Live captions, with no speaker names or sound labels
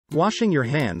Washing your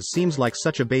hands seems like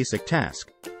such a basic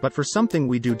task, but for something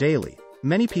we do daily,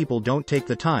 many people don't take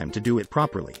the time to do it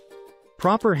properly.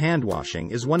 Proper hand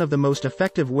washing is one of the most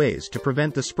effective ways to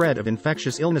prevent the spread of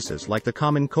infectious illnesses like the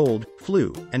common cold,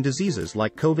 flu, and diseases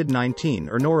like COVID-19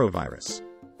 or norovirus.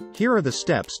 Here are the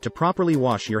steps to properly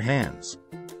wash your hands.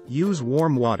 Use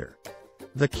warm water.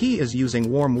 The key is using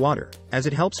warm water, as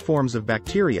it helps forms of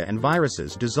bacteria and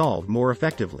viruses dissolve more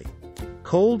effectively.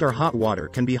 Cold or hot water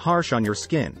can be harsh on your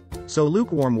skin, so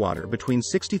lukewarm water between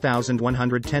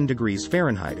 60,110 degrees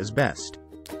Fahrenheit is best.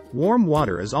 Warm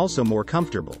water is also more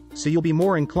comfortable, so you'll be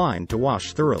more inclined to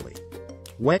wash thoroughly.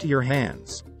 Wet your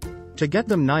hands. To get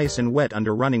them nice and wet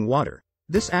under running water,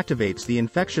 this activates the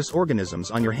infectious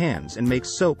organisms on your hands and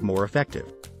makes soap more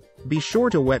effective. Be sure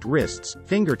to wet wrists,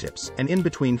 fingertips, and in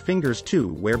between fingers too,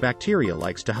 where bacteria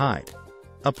likes to hide.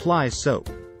 Apply soap.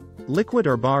 Liquid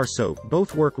or bar soap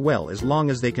both work well as long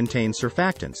as they contain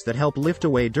surfactants that help lift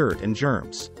away dirt and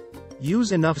germs.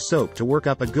 Use enough soap to work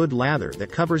up a good lather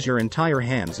that covers your entire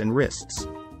hands and wrists.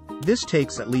 This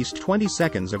takes at least 20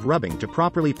 seconds of rubbing to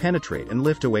properly penetrate and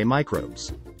lift away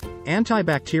microbes.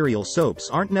 Antibacterial soaps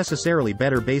aren't necessarily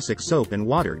better. Basic soap and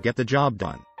water get the job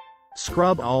done.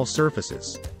 Scrub all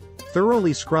surfaces.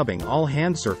 Thoroughly scrubbing all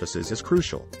hand surfaces is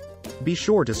crucial. Be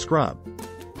sure to scrub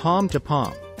palm to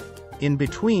palm, in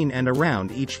between and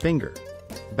around each finger,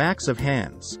 backs of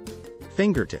hands,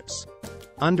 fingertips,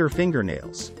 under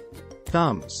fingernails,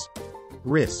 thumbs,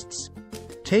 wrists.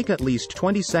 Take at least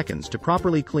 20 seconds to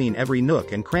properly clean every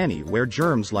nook and cranny where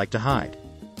germs like to hide.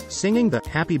 Singing the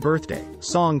 "Happy Birthday"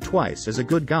 song twice is a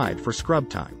good guide for scrub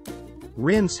time.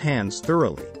 Rinse hands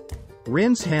thoroughly.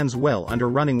 Rinse hands well under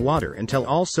running water until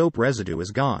all soap residue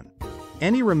is gone.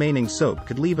 Any remaining soap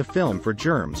could leave a film for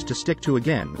germs to stick to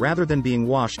again rather than being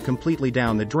washed completely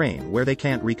down the drain where they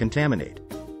can't recontaminate.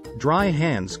 Dry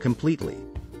hands completely.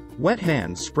 Wet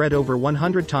hands spread over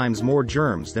 100 times more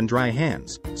germs than dry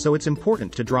hands, so it's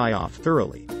important to dry off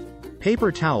thoroughly.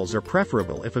 Paper towels are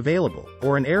preferable if available,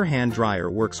 or an air hand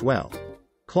dryer works well.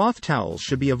 Cloth towels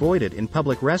should be avoided in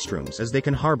public restrooms as they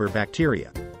can harbor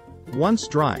bacteria. Once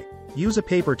dry, use a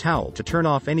paper towel to turn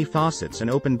off any faucets and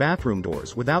open bathroom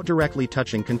doors without directly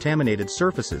touching contaminated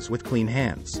surfaces with clean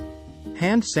hands.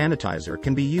 Hand sanitizer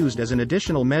can be used as an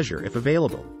additional measure if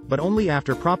available, but only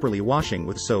after properly washing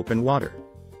with soap and water.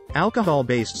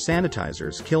 Alcohol-based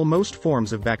sanitizers kill most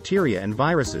forms of bacteria and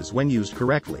viruses when used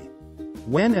correctly.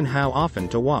 When and how often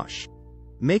to wash.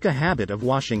 Make a habit of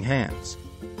washing hands.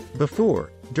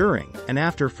 Before, during, and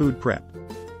after food prep.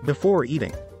 Before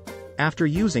eating. After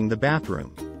using the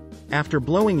bathroom. After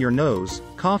blowing your nose,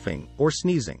 coughing, or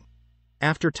sneezing.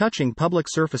 After touching public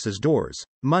surfaces, doors,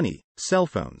 money, cell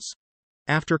phones.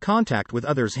 After contact with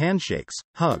others, handshakes,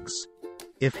 hugs.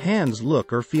 If hands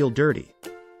look or feel dirty.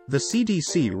 The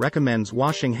CDC recommends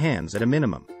washing hands at a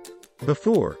minimum.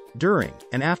 Before, during,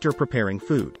 and after preparing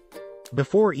food.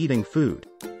 Before eating food.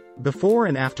 Before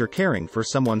and after caring for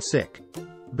someone sick.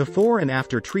 Before and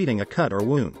after treating a cut or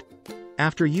wound.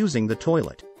 After using the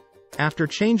toilet. After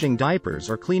changing diapers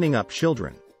or cleaning up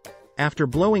children. After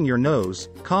blowing your nose,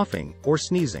 coughing, or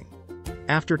sneezing.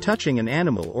 After touching an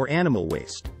animal or animal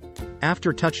waste.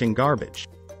 After touching garbage.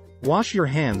 Wash your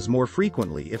hands more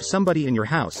frequently if somebody in your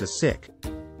house is sick.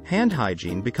 Hand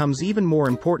hygiene becomes even more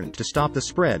important to stop the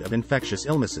spread of infectious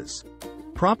illnesses.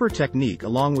 Proper technique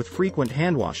along with frequent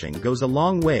hand washing goes a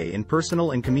long way in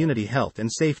personal and community health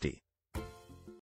and safety.